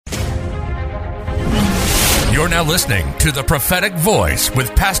You're now listening to The Prophetic Voice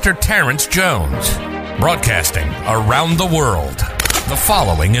with Pastor Terrence Jones, broadcasting around the world. The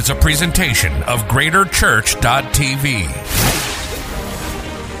following is a presentation of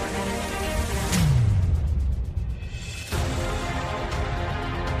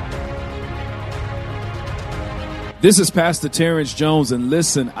This is Pastor Terrence Jones, and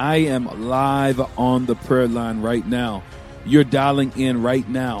listen, I am live on the prayer line right now. You're dialing in right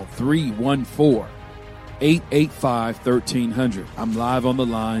now, 314-885-1300. I'm live on the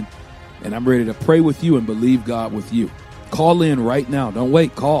line, and I'm ready to pray with you and believe God with you. Call in right now. Don't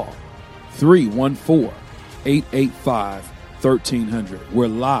wait. Call 314-885-1300. We're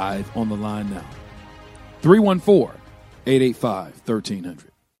live on the line now. 314-885-1300.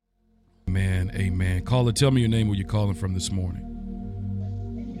 Amen, amen. Caller, tell me your name, where you're calling from this morning.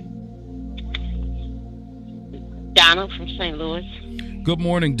 Donna from St. Louis. Good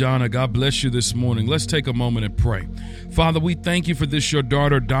morning, Donna. God bless you this morning. Let's take a moment and pray. Father, we thank you for this, your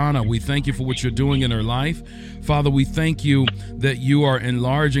daughter, Donna. We thank you for what you're doing in her life. Father, we thank you that you are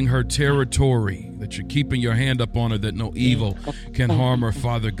enlarging her territory, that you're keeping your hand up on her, that no evil can harm her,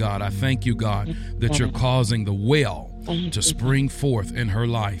 Father God. I thank you, God, that you're causing the well to spring forth in her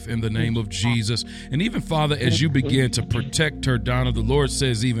life in the name of Jesus. And even, Father, as you begin to protect her, Donna, the Lord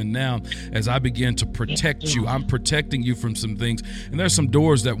says even now, as I begin to protect you, I'm protecting you from some things. And there's some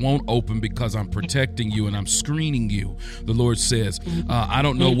doors that won't open because I'm protecting you and I'm screening you. The Lord says, I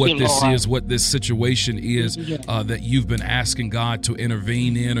don't know what this is, what this situation is that you've been asking God to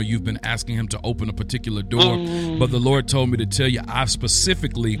intervene in, or you've been asking him to open a particular door. But the Lord told me to tell you, I've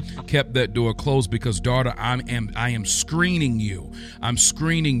specifically kept that door closed because, daughter, I am screening you. I'm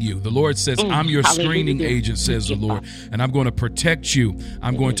screening you. The Lord says, I'm your screening agent, says the Lord, and I'm going to protect you.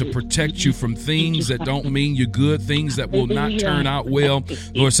 I'm going to protect you from things that don't mean you good, things that will not turn out well. The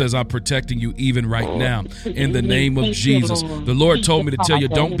Lord says, I'm protecting you even right now in the name of Jesus. The Lord told me to tell you,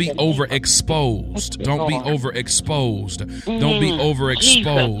 don't be overexposed. Don't be overexposed. Don't be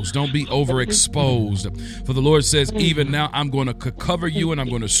overexposed. Don't be overexposed. For the Lord says, even now, I'm going to cover you and I'm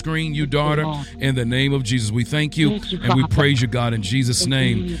going to screen you, daughter, in the name of Jesus. We thank you and we praise you, God, in Jesus'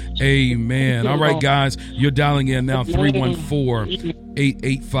 name. Amen. All right, guys, you're dialing in now,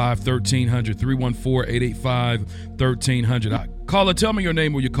 314-885-1300, 314-885-1300. Caller, tell me your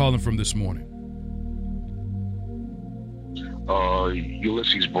name, where you're calling from this morning.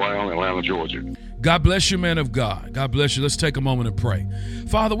 Ulysses Brown, Atlanta, Georgia. God bless you, man of God. God bless you. Let's take a moment and pray.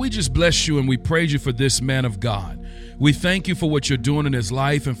 Father, we just bless you and we praise you for this man of God. We thank you for what you're doing in his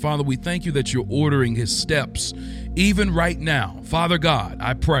life. And Father, we thank you that you're ordering his steps even right now. Father God,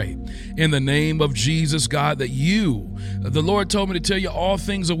 I pray in the name of Jesus, God, that you, the Lord told me to tell you all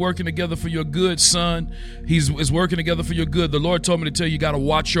things are working together for your good, son. He's working together for your good. The Lord told me to tell you, you got to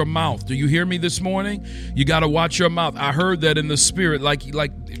watch your mouth. Do you hear me this morning? You got to watch your mouth. I heard that in the spirit, like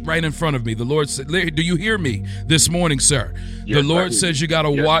right in front of me. The Lord said, do you hear me this morning, sir? Yes, the Lord says you got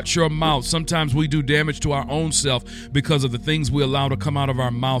to watch your mouth. Sometimes we do damage to our own self because of the things we allow to come out of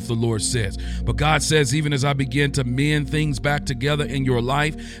our mouth, the Lord says. But God says, even as I begin to mend things back together in your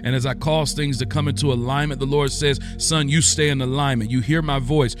life, and as I cause things to come into alignment, the Lord says, son, you stay in alignment. You hear my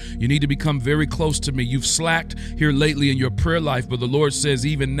voice. You need to become very close to me. You've slacked here lately in your prayer life, but the Lord says,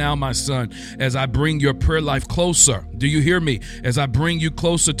 even now, my son, as I bring your prayer life closer, do you hear me? As I bring you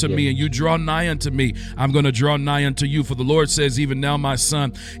closer to me and you draw nigh unto me, I'm going to draw nigh unto you. For the Lord says, even now, my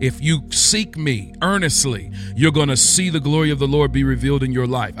son, if you seek me earnestly, you're going to see the glory of the Lord be revealed in your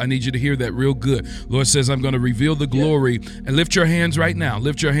life. I need you to hear that real good. Lord says, I'm going to reveal the glory. And lift your hands right now.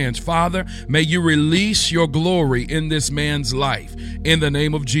 Lift your hands. Father, may you release your glory in this man's life. In the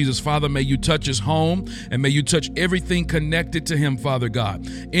name of Jesus, Father, may you touch his home and may you touch everything connected to him, Father God.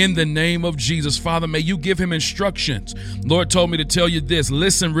 In the name of Jesus, Father, may you give him instructions. Lord told me to tell you this.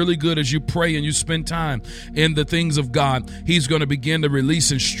 Listen really good as you pray and you spend time in the things of God. He's going to begin to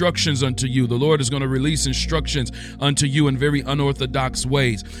release instructions unto you. The Lord is going to release instructions unto you in very unorthodox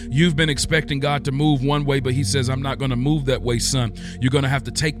ways. You've been expecting God to move one way, but he says, I'm not going to move that way, son. You're going to have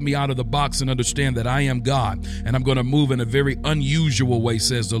to take me out of the box and understand that I am God, and I'm going to move in a very unusual way,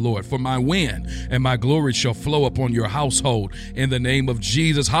 says the Lord. For my wind and my glory shall flow upon your household in the name of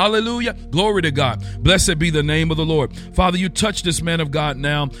Jesus. Hallelujah. Glory to God. Blessed be the name of the Lord. Father, you touch this man of God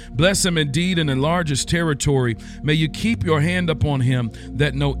now. Bless him indeed and enlarge his territory. May you keep your hand upon him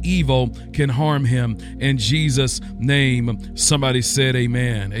that no evil can harm him. In Jesus' name, somebody said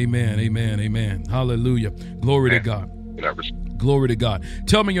amen, amen, amen, amen. Hallelujah. Glory to God. Glory to God.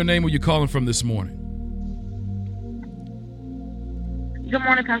 Tell me your name, where you're calling from this morning. Good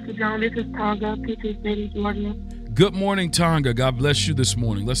morning, Pastor John. This is Tonga, Peachtree City, Georgia. Good morning, Tonga. God bless you this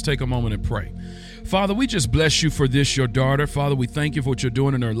morning. Let's take a moment and pray. Father, we just bless you for this, your daughter. Father, we thank you for what you're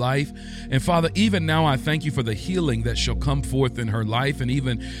doing in her life. And Father, even now I thank you for the healing that shall come forth in her life and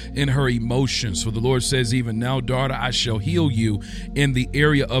even in her emotions. For the Lord says, even now, daughter, I shall heal you in the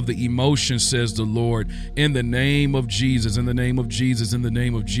area of the emotions, says the Lord, in the name of Jesus, in the name of Jesus, in the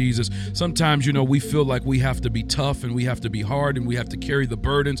name of Jesus. Sometimes, we feel like we have to be tough and we have to be hard and we have to carry the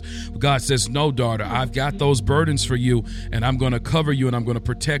burdens. But God says, no, daughter, I've got those burdens for you, and I'm going to cover you and I'm going to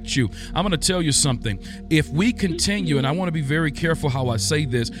protect you. I'm going to tell you something. If we continue, and I want to be very careful how I say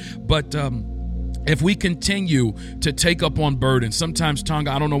this, but if we continue to take up on burdens, sometimes, Tonga,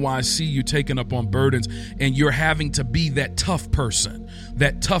 I don't know why I see you taking up on burdens and you're having to be that tough person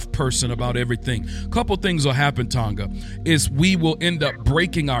about everything. A couple things will happen, Tonga, is we will end up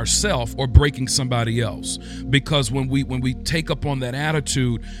breaking ourselves or breaking somebody else. Because when we take up on that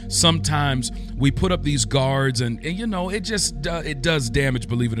attitude, sometimes we put up these guards and it does damage,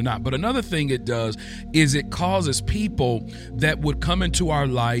 believe it or not. But another thing it does is it causes people that would come into our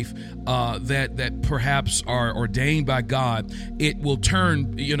life that perhaps are ordained by God. It will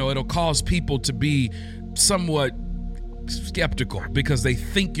turn, it'll cause people to be somewhat skeptical because they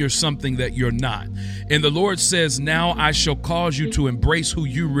think you're something that you're not. And the Lord says, now I shall cause you to embrace who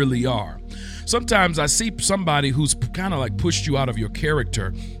you really are. Sometimes I see somebody who's kind of like pushed you out of your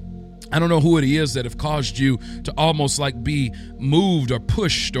character. I don't know who it is that have caused you to almost like be moved or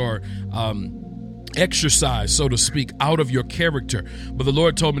pushed or exercised, so to speak, out of your character. But the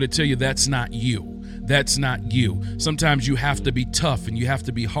Lord told me to tell you that's not you. That's not you. Sometimes you have to be tough and you have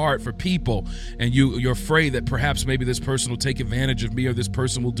to be hard for people, and you're afraid that perhaps maybe this person will take advantage of me or this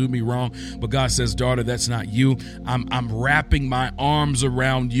person will do me wrong. But God says, daughter, that's not you. I'm wrapping my arms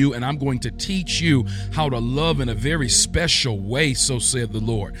around you, and I'm going to teach you how to love in a very special way, so said the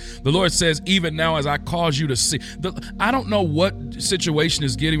Lord. The Lord says, even now as I cause you to see, I don't know what situation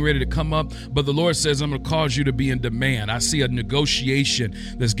is getting ready to come up, but the Lord says, I'm going to cause you to be in demand. I see a negotiation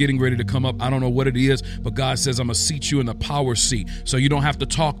that's getting ready to come up. I don't know what it is, but God says, I'm going to seat you in the power seat so you don't have to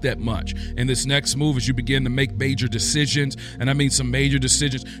talk that much. In this next move, as you begin to make major decisions, and I mean some major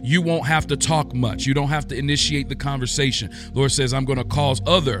decisions, you won't have to talk much. You don't have to initiate the conversation. Lord says, I'm going to cause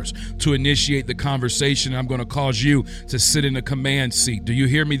others to initiate the conversation. I'm going to cause you to sit in the command seat. Do you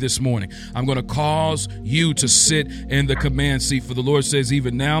hear me this morning? I'm going to cause you to sit in the command seat. For the Lord says,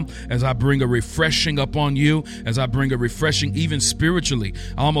 even now, as I bring a refreshing upon you, as I bring a refreshing even spiritually,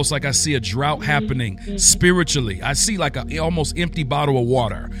 almost like I see a drought happening spiritually. I see like a almost empty bottle of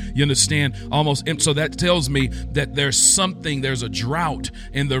water. You understand? Almost empty. So that tells me that there's a drought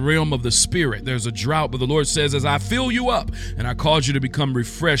in the realm of the spirit. There's a drought, but the Lord says, as I fill you up and I cause you to become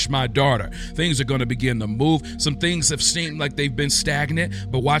refreshed, my daughter, things are going to begin to move. Some things have seemed like they've been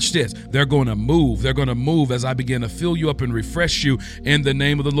stagnant, but watch this. They're going to move. They're going to move as I begin to fill you up and refresh you in the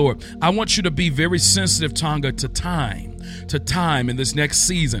name of the Lord. I want you to be very sensitive, Tonga, to time in this next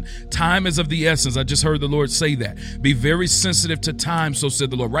season. Time is of the essence. I just heard the Lord say that. Be very sensitive to time, so said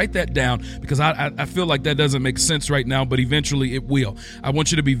the Lord. Write that down, because I feel like that doesn't make sense right now, but eventually it will. I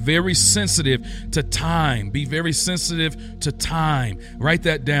want you to be very sensitive to time. Be very sensitive to time. Write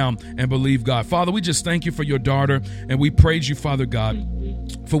that down and believe God. Father, we just thank you for your daughter, and we praise you, Father God,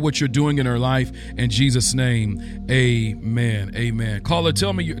 for what you're doing in her life. In Jesus' name, amen. Amen. Caller,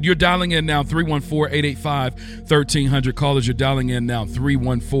 tell me, you're dialing in now, 314-885-1300. Callers, you're dialing in now,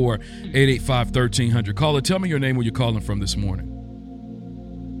 314-885-1300. Caller, tell me your name, where you're calling from this morning.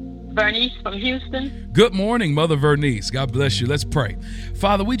 Bernice from Houston. Good morning, Mother Vernice. God bless you. Let's pray.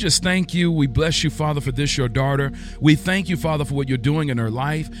 Father, we just thank you. We bless you, Father, for this, your daughter. We thank you, Father, for what you're doing in her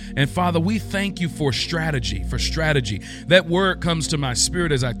life. And Father, we thank you for strategy, That word comes to my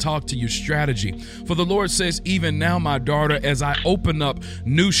spirit as I talk to you, strategy. For the Lord says, even now, my daughter, as I open up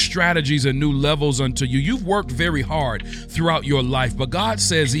new strategies and new levels unto you, you've worked very hard throughout your life. But God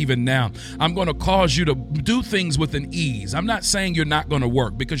says, even now, I'm going to cause you to do things with an ease. I'm not saying you're not going to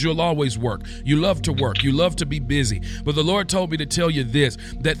work, because you'll always work. You love to work. You love to be busy. But the Lord told me to tell you this,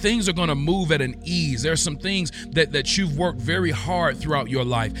 that things are going to move at an ease. There are some things that you've worked very hard throughout your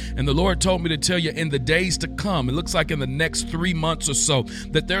life. And the Lord told me to tell you, in the days to come, it looks like in the next 3 months or so,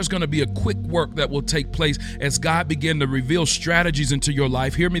 that there's going to be a quick work that will take place as God begin to reveal strategies into your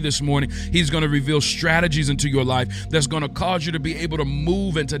life. Hear me this morning. He's going to reveal strategies into your life that's going to cause you to be able to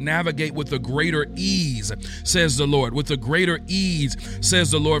move and to navigate with a greater ease, says the Lord. With a greater ease,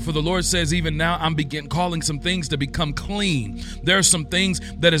 says the Lord. For the Lord says, even now, I'm calling some things to become clean. There are some things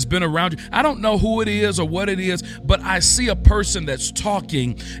that has been around you. I don't know who it is or what it is, but I see a person that's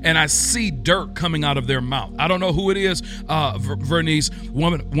talking and I see dirt coming out of their mouth. I don't know who it is, Vernice,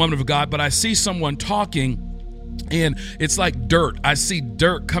 woman of God, but I see someone talking And it's like dirt. I see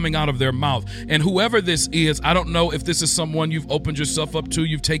dirt coming out of their mouth. And whoever this is, I don't know if this is someone you've opened yourself up to,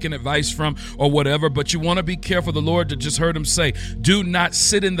 you've taken advice from or whatever, but you want to be careful. The Lord just heard him say, do not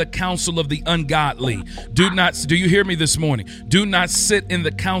sit in the counsel of the ungodly. Do you hear me this morning? Do not sit in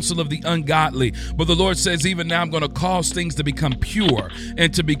the counsel of the ungodly. But the Lord says, even now I'm going to cause things to become pure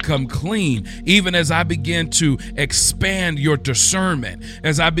and to become clean, even as I begin to expand your discernment,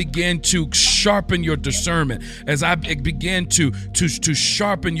 as I begin to sharpen your discernment, as I begin to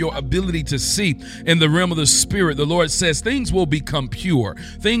sharpen your ability to see in the realm of the spirit. The Lord says things will become pure.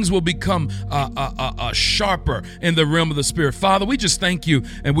 Things will become sharper in the realm of the spirit. Father, we just thank you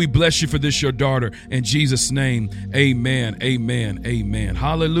and we bless you for this, your daughter. In Jesus' name, amen, amen, amen.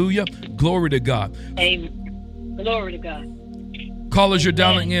 Hallelujah. Glory to God. Amen. Glory to God. Callers, you're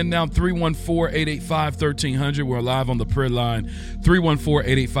dialing in now, 314-885-1300. We're live on the prayer line,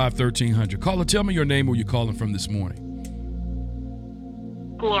 314-885-1300. Caller, tell me your name, where you're calling from this morning.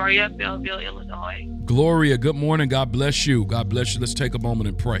 Gloria, Belleville, Illinois. Gloria, good morning. God bless you. God bless you. Let's take a moment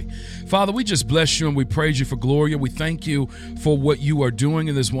and pray. Father, we just bless you and we praise you for Gloria. We thank you for what you are doing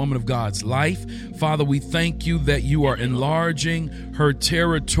in this woman of God's life. Father, we thank you that you are enlarging her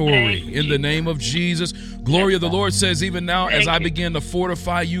territory in the name of Jesus. Gloria, the Lord says, even now, as I begin to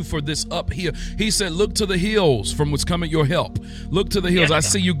fortify you for this up here, he said, look to the hills from what's coming your help. Look to the hills. I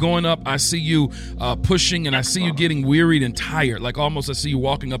see you going up. I see you pushing, and I see you getting wearied and tired. Like almost I see you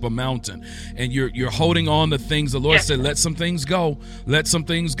walking up a mountain and you're holding on to things. The Lord said, let some things go. Let some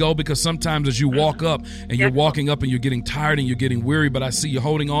things go, because sometimes as you walk up and you're walking up and you're getting tired and you're getting weary, but I see you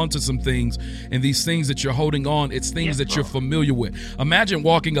holding on to some things, and these things that you're holding on, it's things that you're familiar with. Imagine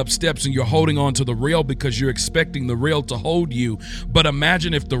walking up steps and you're holding on to the rail because you're expecting the rail to hold you, but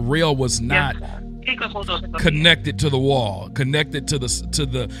imagine if the rail was not connected to the wall, connected to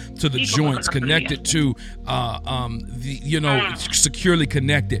the joints, connected to securely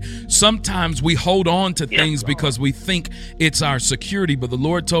connected. Sometimes we hold on to things because we think it's our security, but the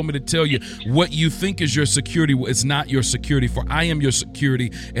Lord told me to tell you, what you think is your security is not your security, for I am your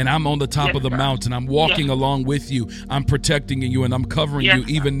security, and I'm on the top of the mountain. I'm walking along with you. I'm protecting you, and I'm covering you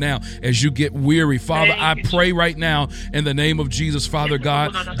even now as you get weary. Father, I pray right now in the name of Jesus, Father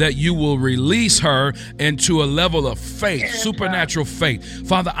God, that you will release her into a level of faith, supernatural faith.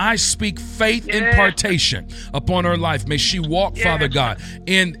 Father, I speak faith impartation upon her life. May she walk, Father God,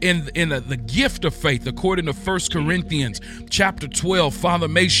 in the gift of faith, according to 1 Corinthians chapter 12. Father,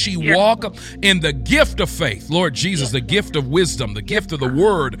 may she walk in the gift of faith. Lord Jesus, the gift of wisdom, the gift of the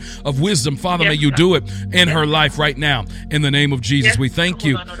word of wisdom. Father, may you do it in her life right now. In the name of Jesus, we thank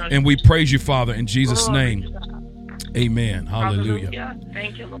you and we praise you, Father, in Jesus' name. Amen. Hallelujah.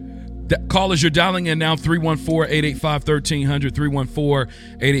 Thank you, Lord. Callers, you're dialing in now, 314-885-1300,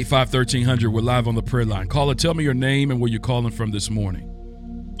 314-885-1300. We're live on the prayer line. Caller, tell me your name and where you're calling from this morning.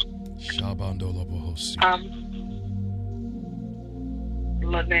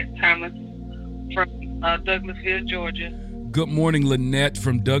 Lynette Thomas from Douglasville, Georgia. Good morning, Lynette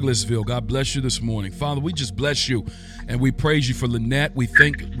from Douglasville. God bless you this morning. Father, we just bless you and we praise you for Lynette. We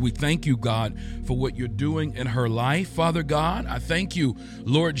thank you, God, for what you're doing in her life, Father God. I thank you,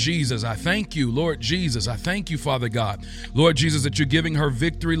 Lord Jesus. I thank you, Lord Jesus. I thank you, Father God. Lord Jesus, that you're giving her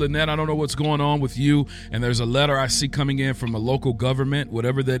victory. Lynette, I don't know what's going on with you, and there's a letter I see coming in from a local government,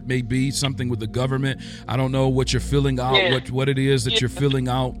 whatever that may be, something with the government. I don't know what you're filling out, what it is that you're filling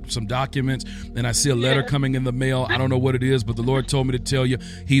out, some documents, and I see a letter coming in the mail. I don't know what it is, but the Lord told me to tell you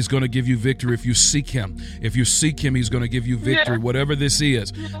he's going to give you victory if you seek him. If you seek him, he's going to give you victory, whatever this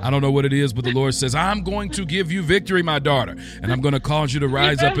is. I don't know what it is, but the Lord says, I'm going to give you victory, my daughter, and I'm going to cause you to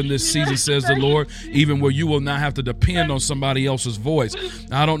rise up in this season, says the Lord, even where you will not have to depend on somebody else's voice.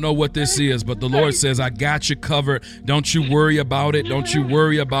 I don't know what this is, but the Lord says, I got you covered. Don't you worry about it. Don't you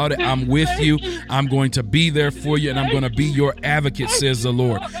worry about it. I'm with you. I'm going to be there for you, and I'm going to be your advocate, says the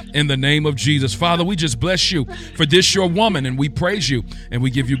Lord, in the name of Jesus. Father, we just bless you for this, your woman, and we praise you, and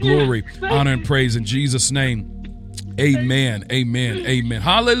we give you glory, honor, and praise in Jesus' name. Amen, amen, amen.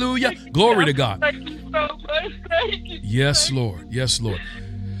 Hallelujah. Glory to God. Thank you so much. Thank you. Yes, Lord. Yes, Lord.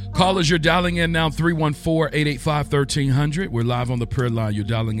 Callers, you're dialing in now, 314-885-1300. We're live on the prayer line. You're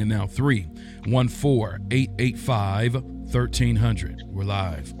dialing in now, 314-885-1300. We're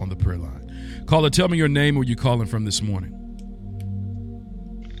live on the prayer line. Caller, tell me your name, where you calling from this morning.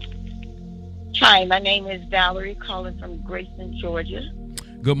 Hi, my name is Valerie, calling from Grayson, Georgia.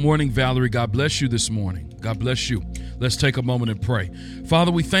 Good morning, Valerie. God bless you this morning. God bless you. Let's take a moment and pray.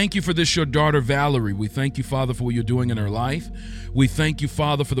 Father, we thank you for this, your daughter, Valerie. We thank you, Father, for what you're doing in her life. We thank you,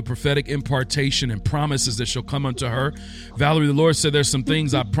 Father, for the prophetic impartation and promises that shall come unto her. Valerie, the Lord said there's some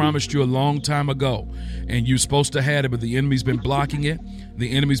things I promised you a long time ago, and you're supposed to have it, but the enemy's been blocking it.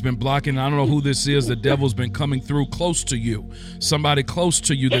 The enemy's been blocking. I don't know who this is. The devil's been coming through close to you. Somebody close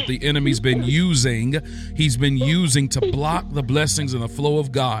to you that the enemy's been using. He's been using to block the blessings and the flow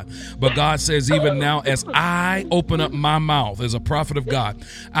of God. But God says, even now, as I open up my mouth as a prophet of God,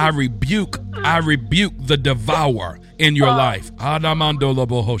 I rebuke the devourer in your life. I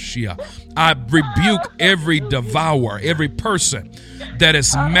rebuke every devourer, every person that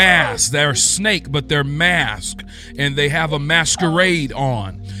is masked. They're a snake, but they're masked, and they have a masquerade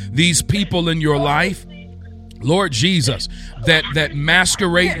on. These people in your life, Lord Jesus, that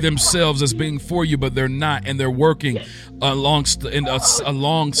masquerade themselves as being for you, but they're not, and they're working alongside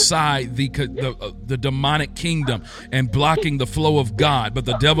the demonic kingdom and blocking the flow of God. But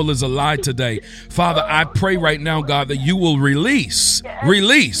the devil is a lie today. Father, I pray right now, God, that you will release in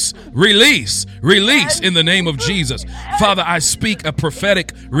the name of Jesus. Father, I speak a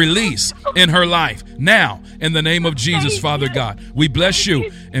prophetic release in her life now in the name of Jesus. Father God, we bless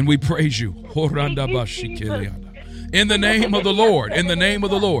you and we praise you. In the name of the Lord, in the name of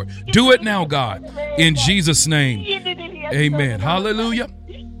the Lord. Do it now, God, in Jesus' name. Amen. Hallelujah.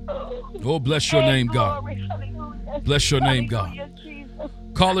 Oh, bless your name, God. Bless your name, God.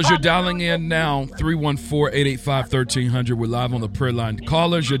 Callers, you're dialing in now, 314-885-1300. We're live on the prayer line.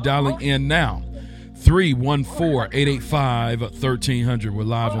 Callers, you're dialing in now, 314-885-1300. We're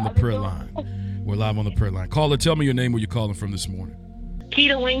live on the prayer line. We're live on the prayer line. Caller, tell me your name, where you're calling from this morning.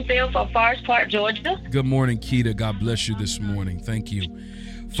 Keita Wingfield from Forest Park, Georgia. Good morning, Keita. God bless you this morning. Thank you.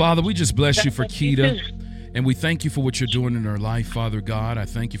 Father, we just bless you for Keita, and we thank you for what you're doing in her life, Father God. I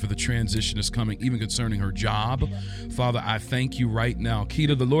thank you for the transition that's coming, even concerning her job. Father, I thank you right now.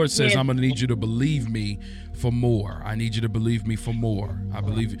 Keita, the Lord says, I'm going to need you to believe me for more. I need you to believe me for more. I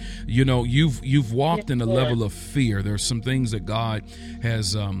believe, you've walked in a level of fear. There's some things that God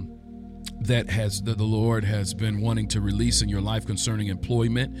has that the Lord has been wanting to release in your life concerning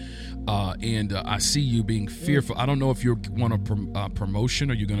employment. And I see you being fearful. I don't know if you want a promotion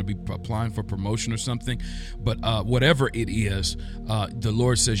or you're going to be applying for promotion or something, but whatever it is, the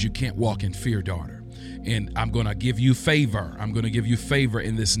Lord says you can't walk in fear, daughter. And I'm going to give you favor. I'm going to give you favor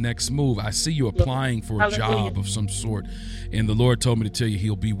in this next move. I see you applying for a job of some sort, and the Lord told me to tell you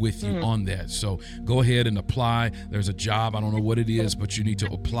he'll be with you on that. So go ahead and apply. There's a job. I don't know what it is, but you need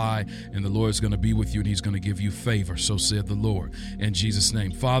to apply, and the Lord's going to be with you, and he's going to give you favor. So said the Lord. In Jesus'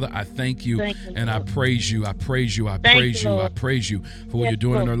 name. Father, I thank you, and I praise you. I praise you. I praise you. I praise you for what you're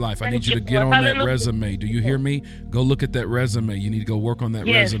doing in her life. I need you to get on that resume. Do you hear me? Go look at that resume. You need to go work on that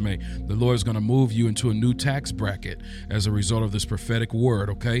resume. The Lord's going to move you into a new tax bracket as a result of this prophetic word,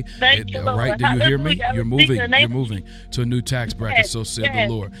 okay? All right, do you hear me? You're moving to a new tax bracket, so said the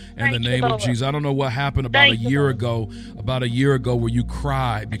Lord. In the name of Jesus. I don't know what happened about a year ago where you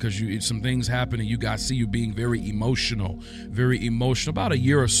cried because some things happened and you guys see you being very emotional. About a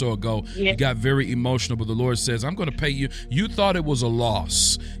year or so ago, you got very emotional, but the Lord says, I'm going to pay you. You thought it was a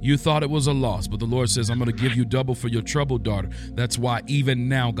loss. But the Lord says, I'm going to give you double for your trouble, daughter. That's why even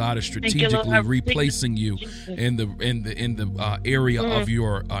now God is strategically replacing you in the area of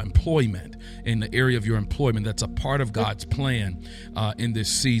your employment. In the area of your employment, that's a part of God's plan in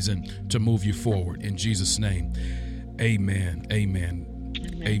this season to move you forward. In Jesus' name, amen.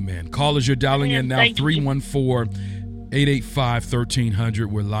 Callers, you're dialing in now, 314-885-1300.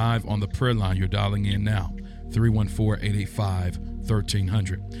 We're live on the prayer line. You're dialing in now,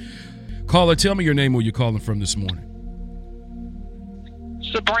 314-885-1300. Caller, tell me your name, where you're calling from this morning.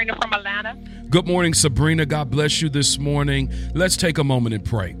 Sabrina from Atlanta. Good morning, Sabrina. God bless you this morning. Let's take a moment and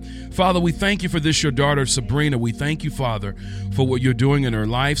pray. Father, we thank you for this, your daughter, Sabrina. We thank you, Father, for what you're doing in her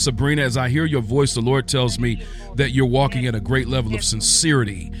life. Sabrina, as I hear your voice, the Lord tells me that you're walking at a great level of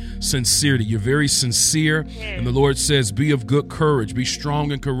sincerity. You're very sincere, and the Lord says, be of good courage, be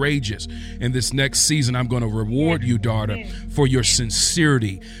strong and courageous. In this next season, I'm going to reward you, daughter, for your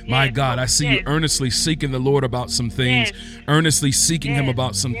sincerity. My God, I see you earnestly seeking the Lord about some things, earnestly seeking him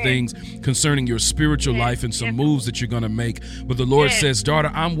about some things concerning your spiritual life and some moves that you're going to make. But the Lord says, daughter,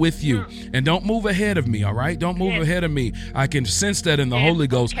 I'm with you, and don't move ahead of me, all right? Don't move ahead of me. I can sense that in the Holy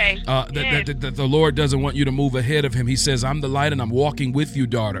Ghost, that the Lord doesn't want you to move ahead of him. He says, I'm the light, and I'm walking with you,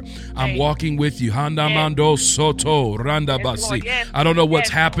 daughter. I'm walking with you. Handa mando soto randa basi. I don't know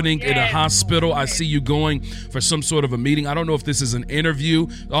what's happening in a hospital. I see you going for some sort of a meeting. I don't know if this is an interview.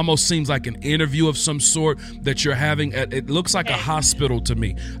 It almost seems like an interview of some sort that you're having. It looks like a hospital to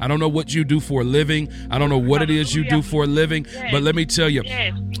me. I don't know what you do for for a living. I don't know what it is you do for a living, but let me tell you,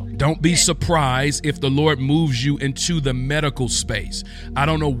 don't be surprised if the Lord moves you into the medical space. I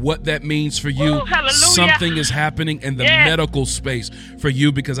don't know what that means for you. Something is happening in the medical space for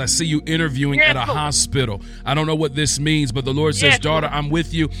you, because I see you interviewing at a hospital. I don't know what this means, but the Lord says, daughter, I'm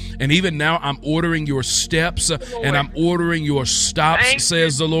with you. And even now I'm ordering your steps and I'm ordering your stops,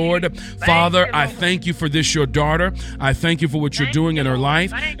 says the Lord. Father, I thank you for this, your daughter. I thank you for what you're doing in her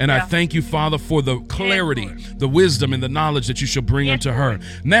life. And I thank you, Father, for the clarity, the wisdom, and the knowledge that you shall bring unto her.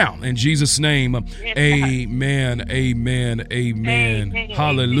 Now, in Jesus' name, amen, amen, amen.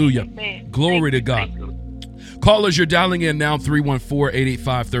 Hallelujah. Glory to God. Callers, you're dialing in now,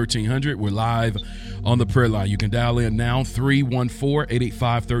 314-885-1300. We're live on the prayer line. You can dial in now,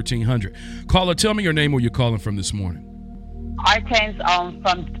 314-885-1300. Caller, tell me your name, where you're calling from this morning. Hortense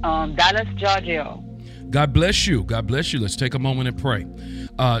from Dallas, Georgia. God bless you. God bless you. Let's take a moment and pray.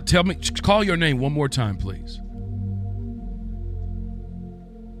 Call your name one more time, please.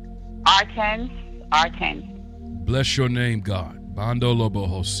 Hortense. Bless your name, God.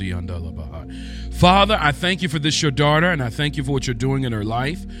 Father, I thank you for this, your daughter, and I thank you for what you're doing in her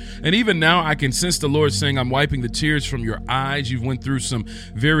life. And even now, I can sense the Lord saying, I'm wiping the tears from your eyes. You've went through some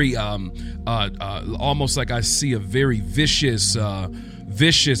very, almost like I see a very vicious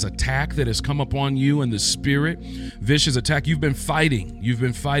attack that has come upon you in the spirit. Vicious attack. You've been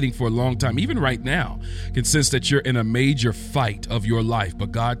fighting for a long time. Even right now, I can sense that you're in a major fight of your life.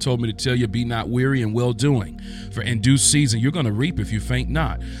 But God told me to tell you, be not weary in well doing, for in due season you're going to reap if you faint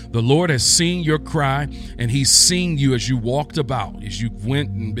not. The Lord has seen your cry, and he's seen you as you walked about, as you went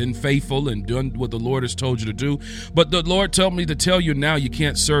and been faithful and done what the Lord has told you to do. But the Lord told me to tell you now, you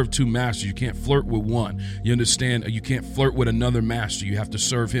can't serve two masters. You can't flirt with one. You understand? You can't flirt with another master. You have to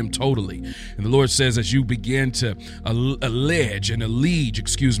serve him totally. And the Lord says, as you begin to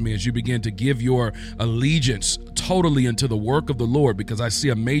as you begin to give your allegiance totally into the work of the Lord, because I see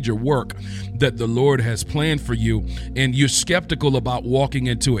a major work that the Lord has planned for you, and you're skeptical about walking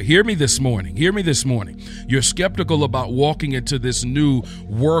into it. Hear me this morning. You're skeptical about walking into this new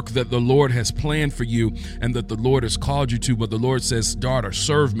work that the Lord has planned for you and that the Lord has called you to. But the Lord says, daughter,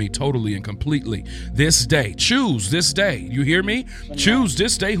 serve me totally and completely this day. Choose this day. You hear me? Choose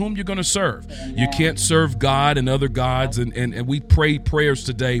this day whom you're going to serve. You can't serve God and other gods. And we pray prayers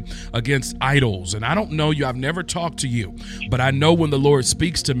today against idols. And I don't know you. I've never talked to you, but I know when the Lord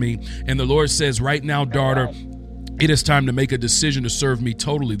speaks to me and the Lord says, right now, daughter, it is time to make a decision to serve me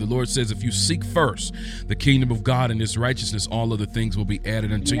totally. The Lord says, if you seek first the kingdom of God and his righteousness, all other things will be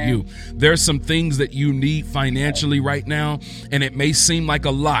added unto you. There's some things that you need financially right now, and it may seem like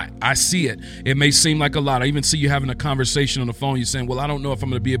a lot. I see it. It may seem like a lot. I even see you having a conversation on the phone. You're saying, well, I don't know if I'm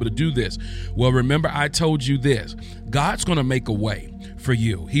going to be able to do this. Well, remember, I told you this. God's going to make a way for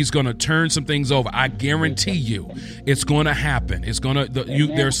you. He's going to turn some things over. I guarantee you it's going to happen. It's going to,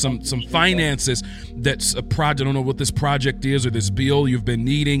 there's some finances that's a project. I don't know what this project is or this bill you've been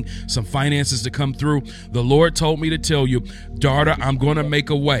needing, some finances to come through. The Lord told me to tell you, daughter, I'm going to make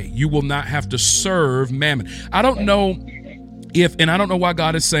a way. You will not have to serve mammon. I don't know and I don't know why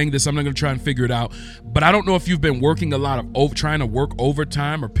God is saying this. I'm not going to try and figure it out, but I don't know if you've been working a lot of trying to work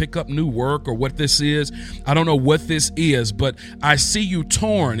overtime or pick up new work or what this is. I don't know what this is, but I see you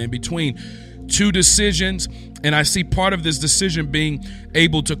torn in between two decisions. And I see part of this decision being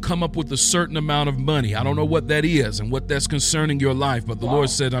able to come up with a certain amount of money. I don't know what that is and what that's concerning your life, but the Lord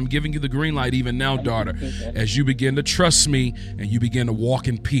said, I'm giving you the green light even now, daughter, as you begin to trust me and you begin to walk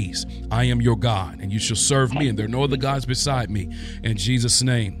in peace. I am your God, and you shall serve me, and there are no other gods beside me. In Jesus'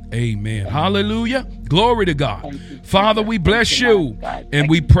 name, amen. Hallelujah. Glory to God. Father, we bless you and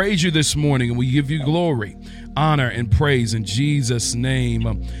we praise you this morning, and we give you glory, honor, and praise in Jesus'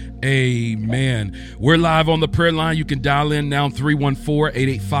 name. Amen. We're live on the prayer line. You can dial in now,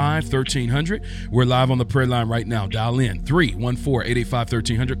 314-885-1300. We're live on the prayer line right now. Dial in,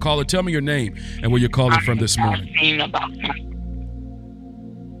 314-885-1300. Caller, tell me your name and where you're calling from this morning.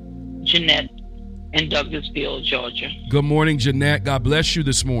 Jeanette in Douglasville, Georgia. Good morning, Jeanette. God bless you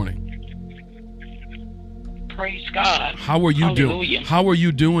this morning. Praise God. How are you doing? How are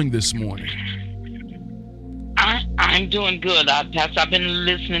you doing this morning? I'm doing good. Pastor, I've been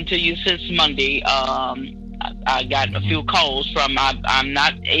listening to you since Monday. I got a few calls from. I'm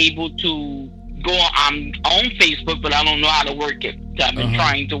not able to go. I'm on Facebook, but I don't know how to work it. I've been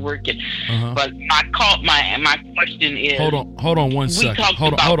trying to work it. But my question is. Hold on one second.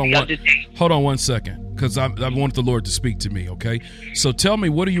 Hold on one second, because I want the Lord to speak to me. Okay. So talk to me.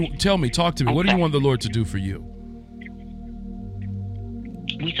 What do you want the Lord to do for you?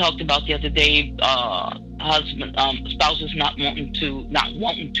 we talked about the other day, spouses not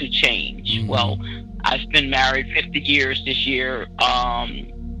wanting to change. Mm-hmm. Well, I've been married 50 years this year,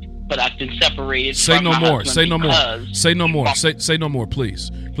 but I've been separated. Say from no my more. husband Say no more. because- Say no more. Say no more,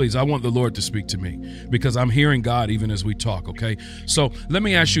 please. Please, I want the Lord to speak to me because I'm hearing God even as we talk, okay? So let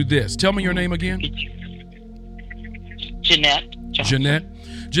me ask you this. Tell me your name again. Jeanette. Johnson.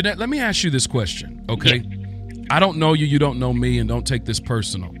 Jeanette, let me ask you this question, okay? I don't know you, you don't know me, and don't take this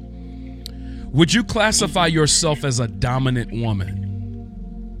personal. Would you classify yourself as a dominant woman?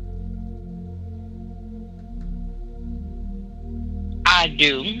 I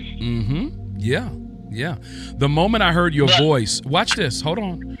do. Mm-hmm. Yeah. The moment I heard your voice, watch this. Hold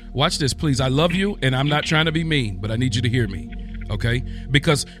on. Watch this, please. I love you, and I'm not trying to be mean, but I need you to hear me, okay?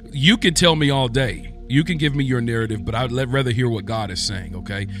 Because you can tell me all day. You can give me your narrative, but I'd rather hear what God is saying,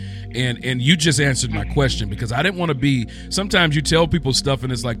 okay? And you just answered my question because I didn't want to be, sometimes you tell people stuff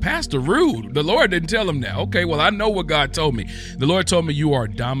and it's like, Pastor, rude. The Lord didn't tell him that. Okay, well, I know what God told me. The Lord told me you are a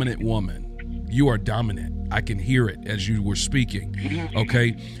dominant woman. You are dominant. I can hear it as you were speaking,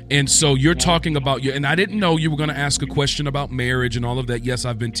 okay? And so you're talking about and I didn't know you were going to ask a question about marriage and all of that. Yes,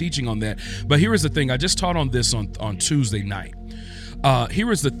 I've been teaching on that. But here is the thing. I just taught on this on Tuesday night.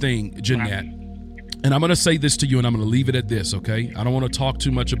 Here is the thing, Jeanette. And I'm going to say this to you, and I'm going to leave it at this, okay? I don't want to talk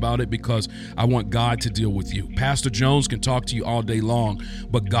too much about it because I want God to deal with you. Pastor Jones can talk to you all day long,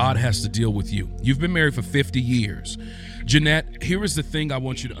 but God has to deal with you. You've been married for 50 years. Jeanette, here is the thing I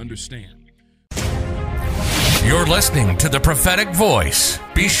want you to understand. You're listening to The Prophetic Voice.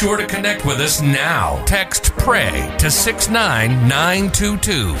 Be sure to connect with us now. Text PRAY to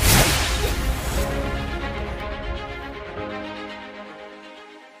 69922.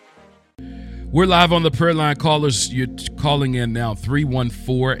 We're live on the prayer line. Callers, you're calling in now,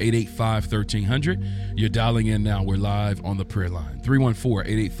 314-885-1300. You're dialing in now. We're live on the prayer line,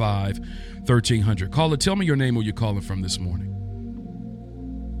 314-885-1300. Caller, tell me your name, where you're calling from this morning.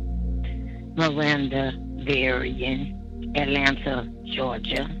 Miranda Varian, Atlanta,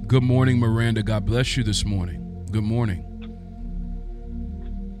 Georgia. Good morning, Miranda. God bless you this morning. Good morning.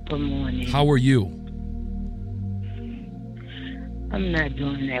 Good morning. How are you? I'm not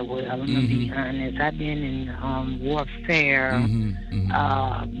doing that well. I'm going to be honest. I've been in warfare.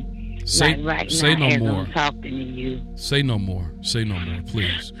 Say right no now, as more. I'm talking to you. Say no more. Say no more,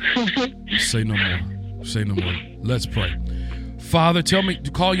 please. Say no more. Say no more. Let's pray. Father,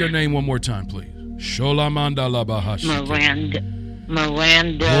 call your name one more time, please. Sholamanda Labahashi.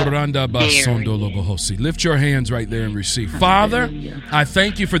 Miranda Varian. Lift your hands right there and receive. Father, I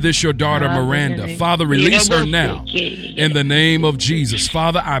thank you for this, your daughter, Miranda. Father, release her now in the name of Jesus.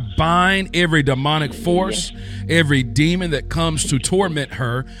 Father, I bind every demonic force, every demon that comes to torment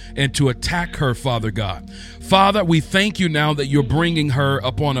her and to attack her, Father God. Father, we thank you now that you're bringing her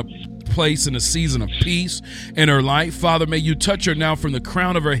upon a place in a season of peace in her life. Father, may you touch her now from the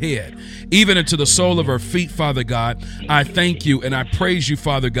crown of her head, even into the sole of her feet, Father God. I thank you and I praise you,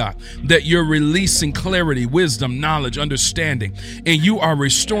 Father God, that you're releasing clarity, wisdom, knowledge, understanding, and you are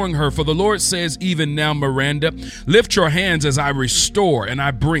restoring her. For the Lord says, even now, Miranda, lift your hands as I restore and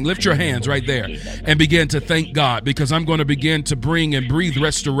I bring. Lift your hands right there and begin to thank God, because I'm going to begin to bring and breathe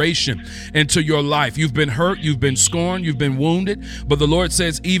restoration into your life. You've been hurt, you've been scorned, you've been wounded, but the Lord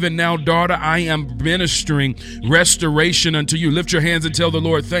says, even now, daughter, I am ministering restoration unto you. Lift your hands and tell the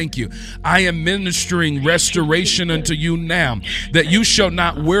Lord, thank you. I am ministering restoration unto you now, that you shall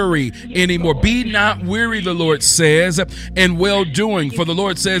not worry anymore. Be not weary, the Lord says, in well doing. For the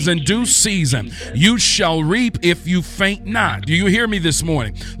Lord says, in due season, you shall reap if you faint not. Do you hear me this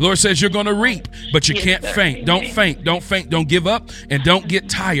morning? The Lord says you're going to reap, but you can't faint. Don't faint. Don't faint. Don't give up, and don't get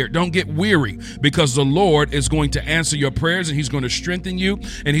tired. Don't get weary, because the Lord is going to answer your prayers, and he's going to strengthen you,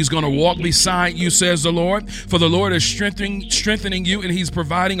 and he's going to walk beside you, says the Lord. For the Lord is strengthening you, and he's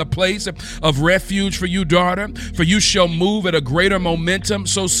providing a place of refuge for you, daughter. For you shall move at a greater momentum,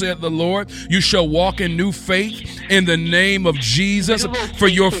 so said the Lord. You shall walk in new faith in the name of Jesus. For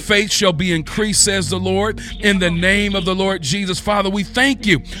your faith shall be increased, says the Lord, in the name of the Lord Jesus. Father, we thank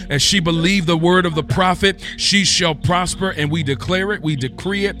you. As she believed the word of the prophet, she shall prosper, and we declare it, we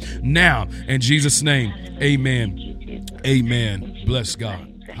decree it now. In Jesus' name, amen. Amen. Bless God.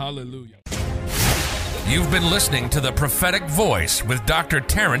 Hallelujah. You've been listening to The Prophetic Voice with Dr.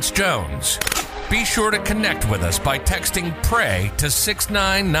 Terrence Jones. Be sure to connect with us by texting PRAY to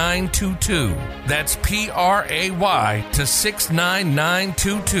 69922. That's PRAY to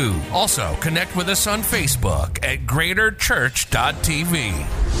 69922. Also, connect with us on Facebook at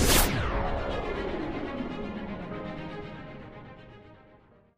greaterchurch.tv.